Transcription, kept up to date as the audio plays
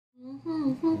I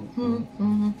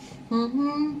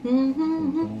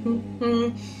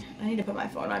need to put my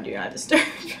phone on Do Not Disturb.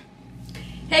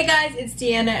 Hey guys, it's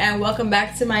Deanna and welcome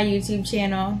back to my YouTube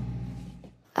channel.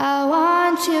 I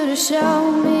want you to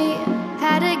show me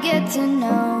how to get to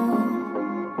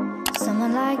know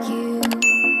someone like you,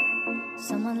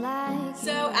 someone like you.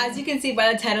 So as you can see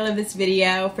by the title of this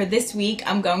video, for this week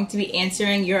I'm going to be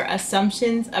answering your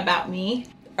assumptions about me.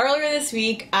 Earlier this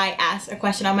week I asked a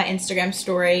question on my Instagram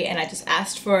story and I just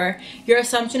asked for your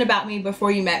assumption about me before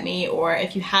you met me, or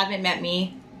if you haven't met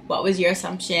me, what was your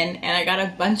assumption? And I got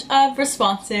a bunch of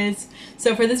responses.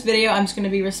 So for this video, I'm just going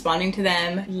to be responding to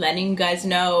them, letting you guys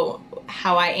know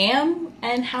how I am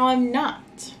and how I'm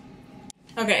not.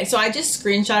 Okay, so I just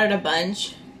screenshotted a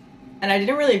bunch and I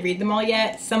didn't really read them all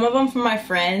yet. Some of them from my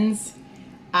friends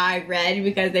I read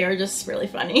because they were just really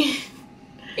funny.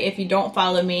 If you don't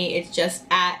follow me, it's just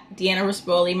at Deanna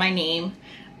Rispoli, my name.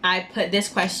 I put this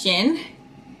question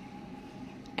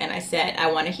and I said I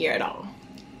want to hear it all.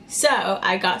 So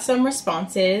I got some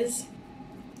responses.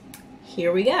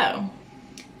 Here we go.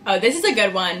 Oh, this is a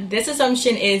good one. This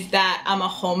assumption is that I'm a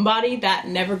homebody that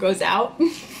never goes out.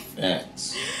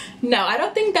 Facts. No, I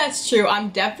don't think that's true. I'm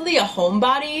definitely a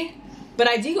homebody, but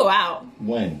I do go out.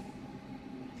 When?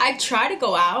 I try to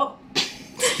go out.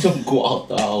 Don't go out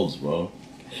the house, bro.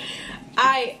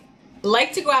 I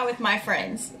like to go out with my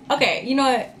friends. Okay, you know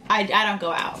what? I don't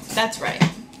go out. That's right.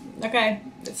 Okay,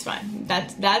 it's fine.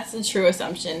 That's a true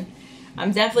assumption.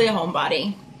 I'm definitely a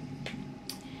homebody.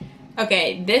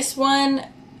 Okay, this one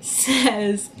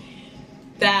says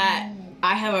that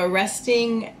I have a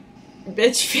resting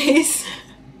bitch face.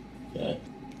 Yeah.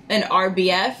 An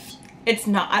RBF. It's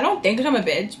not. I don't think I'm a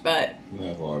bitch, but You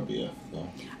have RBF, though.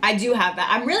 I do have that.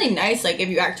 I'm really nice, like, if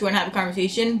you actually want to have a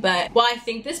conversation, but, well, I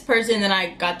think this person that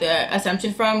I got the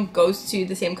assumption from goes to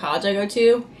the same college I go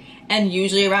to, and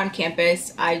usually around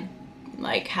campus, I,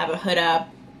 like, have a hood up,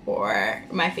 or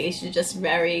my face is just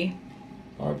very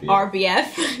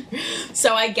RBF.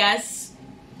 So I guess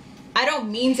I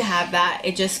don't mean to have that.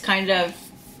 It just kind of,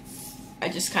 I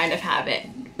just kind of have it.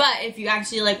 But if you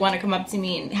actually, like, want to come up to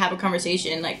me and have a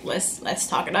conversation, like, let's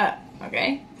talk it up,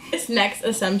 okay? This next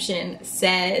assumption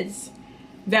says,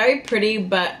 very pretty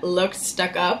but looks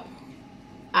stuck up.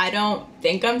 I don't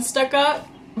think I'm stuck up.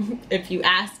 If you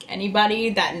ask anybody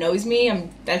that knows me,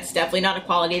 that's definitely not a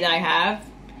quality that I have.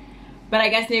 But I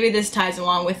guess maybe this ties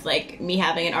along with, like, me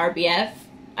having an RBF.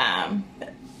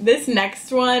 This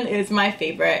next one is my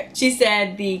favorite. She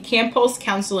said, the Camp Pulse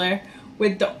counselor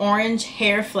with the orange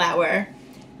hair flower,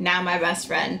 now my best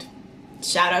friend.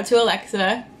 Shout out to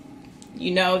Alexa.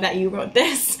 You know that you wrote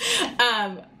this.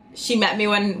 She met me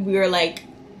when we were like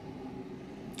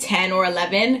 10 or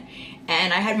 11,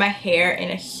 and I had my hair in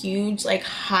a huge, like,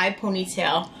 high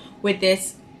ponytail with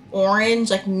this orange,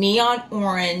 like, neon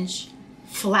orange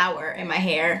flower in my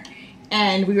hair,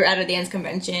 and we were at a dance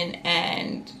convention,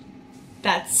 and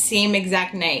that same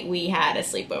exact night we had a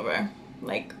sleepover.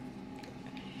 Like,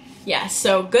 yeah,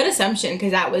 so good assumption,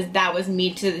 because that was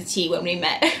me to the T when we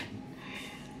met.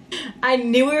 I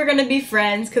knew we were gonna be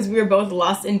friends because we were both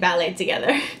lost in ballet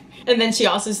together. And then she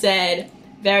also said,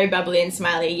 very bubbly and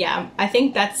smiley. Yeah, I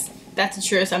think that's a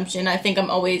true assumption. I think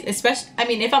I'm always, especially, I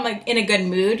mean, if I'm, like, in a good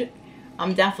mood,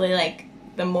 I'm definitely, like,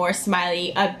 the more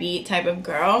smiley, upbeat type of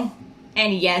girl.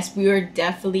 And yes, we were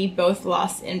definitely both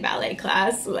lost in ballet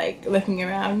class, like, looking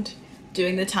around,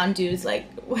 doing the tendus, like,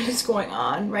 what is going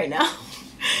on right now?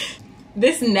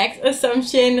 This next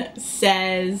assumption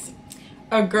says,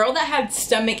 a girl that had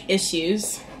stomach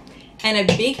issues and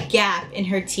a big gap in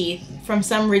her teeth from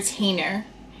some retainer,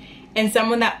 and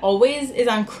someone that always is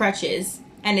on crutches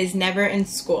and is never in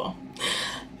school.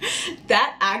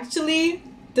 That actually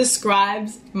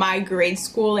describes my grade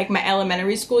school, like my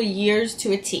elementary school years,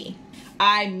 to a T.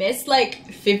 I missed like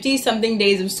 50-something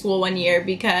days of school one year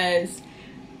because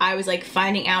I was, like,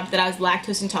 finding out that I was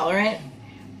lactose intolerant,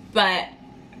 but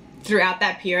throughout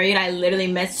that period, I literally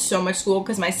missed so much school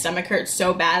because my stomach hurt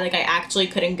so bad, like, I actually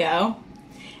couldn't go.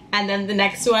 And then the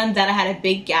next one, that I had a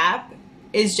big gap,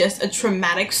 is just a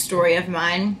traumatic story of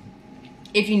mine.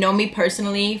 If you know me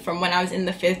personally from when I was in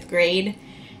the 5th grade,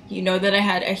 you know that I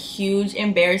had a huge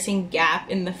embarrassing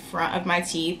gap in the front of my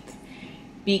teeth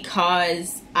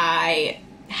because I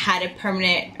had a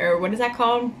permanent, or what is that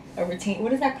called?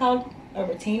 What is that called? A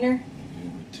retainer?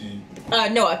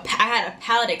 No, I had a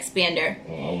palate expander.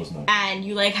 Oh, I was not. And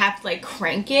you, like, have to, like,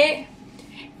 crank it.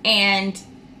 And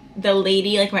the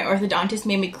lady, like, my orthodontist,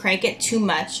 made me crank it too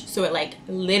much. So it, like,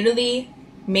 literally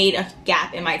made a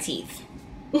gap in my teeth.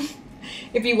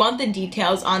 If you want the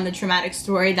details on the traumatic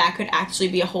story, that could actually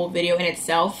be a whole video in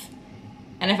itself.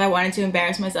 And if I wanted to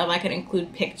embarrass myself, I could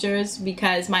include pictures,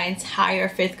 because my entire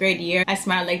 5th grade year, I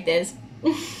smiled like this.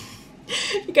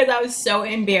 Because I was so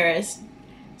embarrassed.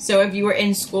 So if you were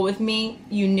in school with me,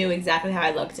 you knew exactly how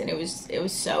I looked, and it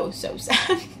was so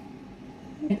sad.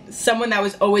 Someone that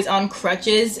was always on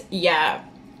crutches, yeah,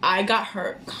 I got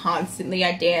hurt constantly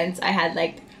at dance. I had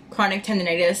like chronic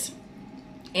tendonitis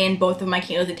in both of my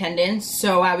Achilles tendons,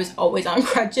 so I was always on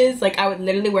crutches. Like I would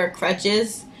literally wear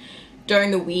crutches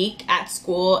during the week at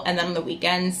school, and then on the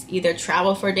weekends either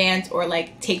travel for dance or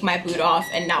like take my boot off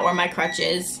and not wear my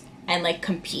crutches and like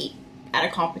compete at a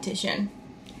competition.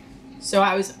 So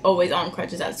I was always on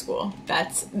crutches at school.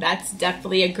 That's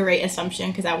definitely a great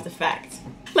assumption, because that was a fact.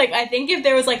 Like I think if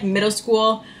there was like middle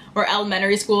school or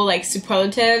elementary school like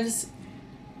superlatives,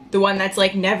 the one that's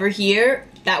like never here,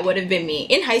 that would have been me.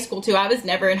 In high school too. I was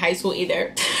never in high school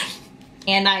either.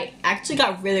 And I actually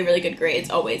got really good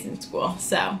grades always in school,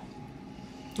 so,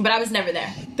 but I was never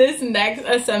there. This next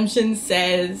assumption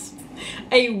says,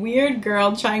 a weird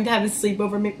girl trying to have a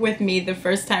sleepover with me the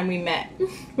first time we met,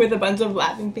 with a bunch of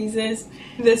laughing pieces.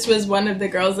 This was one of the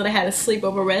girls that I had a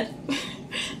sleepover with.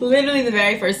 Literally the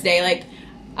very first day. Like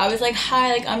I was like,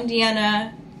 hi, like I'm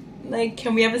Deanna, like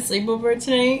can we have a sleepover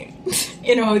tonight?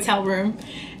 In a hotel room.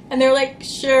 And they're like,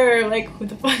 sure. Like who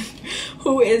the fuck,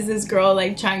 who is this girl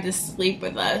like trying to sleep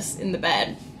with us in the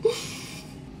bed?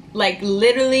 Like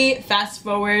literally fast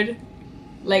forward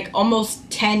like almost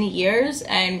 10 years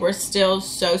and we're still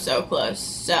so close.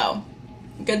 So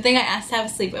good thing I asked to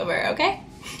have a sleepover, okay?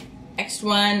 Next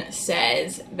one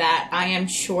says that I am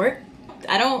short.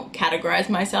 I don't categorize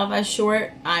myself as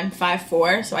short. I'm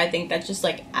 5'4", so I think that's just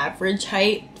like average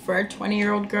height for a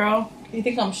 20-year-old girl. You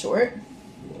think I'm short?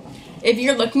 If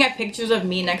you're looking at pictures of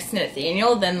me next to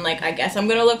Nathaniel, then like I guess I'm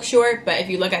gonna look short. But if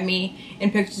you look at me in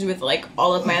pictures with like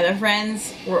all of my other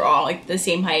friends, we're all like the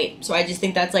same height. So I just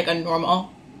think that's like a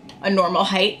normal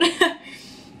height.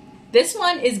 This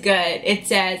one is good. It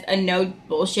says a no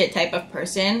bullshit type of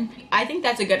person. I think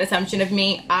that's a good assumption of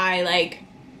me. I like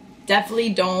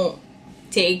definitely don't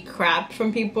take crap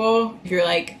from people. If you're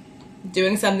like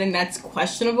doing something that's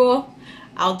questionable,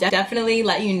 I'll definitely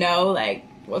let you know like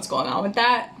what's going on with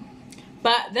that.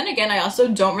 But then again, I also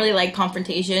don't really like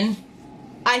confrontation.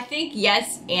 I think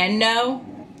yes and no.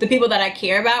 The people that I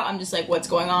care about, I'm just like, what's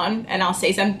going on? And I'll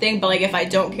say something. But like if I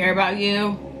don't care about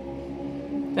you,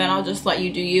 then I'll just let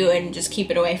you do you and just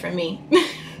keep it away from me.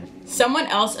 Someone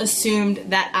else assumed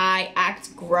that I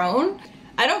act grown.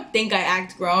 I don't think I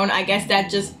act grown. I guess that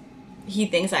just, he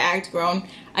thinks I act grown.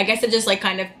 I guess it just like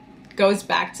kind of goes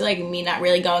back to like me not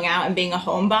really going out and being a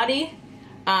homebody.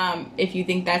 If you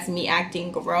think that's me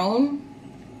acting grown,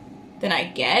 then I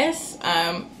guess.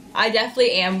 I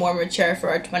definitely am more mature for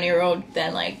a 20-year-old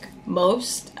than like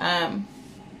most.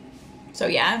 So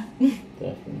yeah.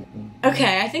 Definitely.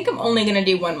 Okay, I think I'm only gonna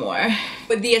do one more.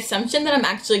 With the assumption that I'm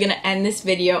actually gonna end this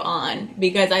video on,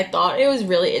 because I thought it was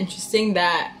really interesting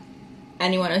that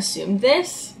anyone assumed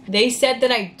this. They said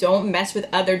that I don't mess with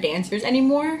other dancers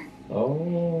anymore.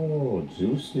 Oh,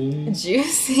 juicy.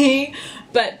 Juicy.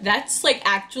 But that's like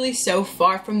actually so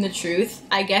far from the truth.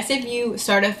 I guess if you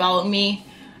started following me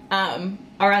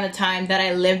around the time that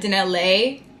I lived in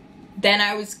LA, then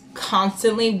I was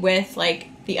constantly with like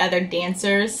the other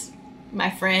dancers, my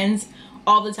friends,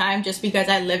 all the time, just because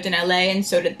I lived in LA and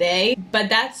so did they. But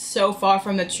that's so far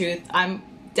from the truth. I'm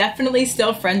definitely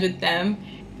still friends with them,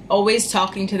 always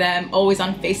talking to them, always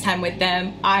on FaceTime with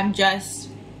them. I'm just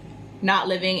not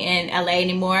living in LA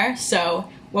anymore, so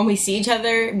when we see each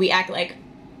other we act like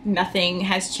nothing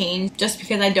has changed. Just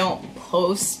because I don't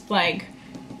post like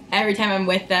every time I'm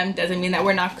with them doesn't mean that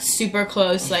we're not super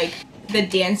close. Like the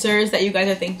dancers that you guys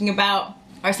are thinking about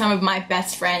are some of my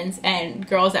best friends and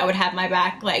girls that would have my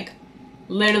back like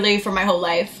literally for my whole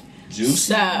life. Juicy.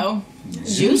 So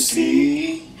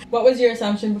Juicy. What was your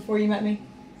assumption before you met me?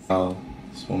 Oh,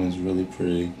 this woman's really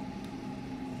pretty.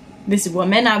 This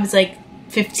woman? I was like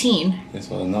 15. That's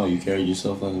what I know. You carry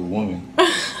yourself like a woman.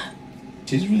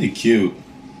 She's really cute.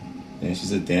 And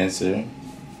she's a dancer.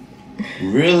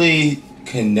 Really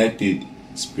connected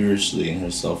spiritually in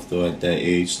herself though at that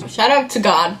age. Shout out to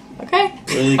God, okay?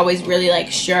 Really? Always really like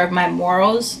sure of my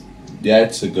morals.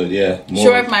 That's a good, yeah. Morals.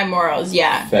 Sure of my morals,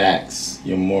 yeah. Facts.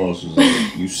 Your morals was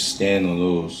like, you stand on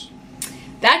those.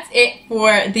 That's it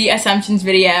for the assumptions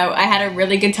video. I had a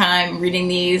really good time reading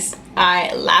these.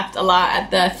 I laughed a lot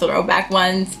at the throwback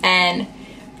ones and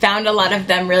found a lot of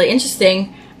them really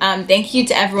interesting. Thank you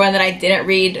to everyone that I didn't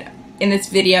read in this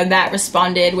video that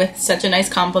responded with such a nice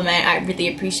compliment. I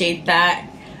really appreciate that.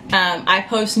 I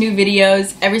post new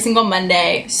videos every single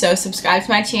Monday, so subscribe to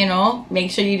my channel.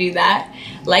 Make sure you do that.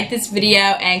 Like this video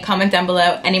and comment down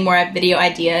below any more video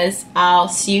ideas. I'll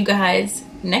see you guys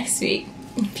next week.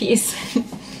 Peace.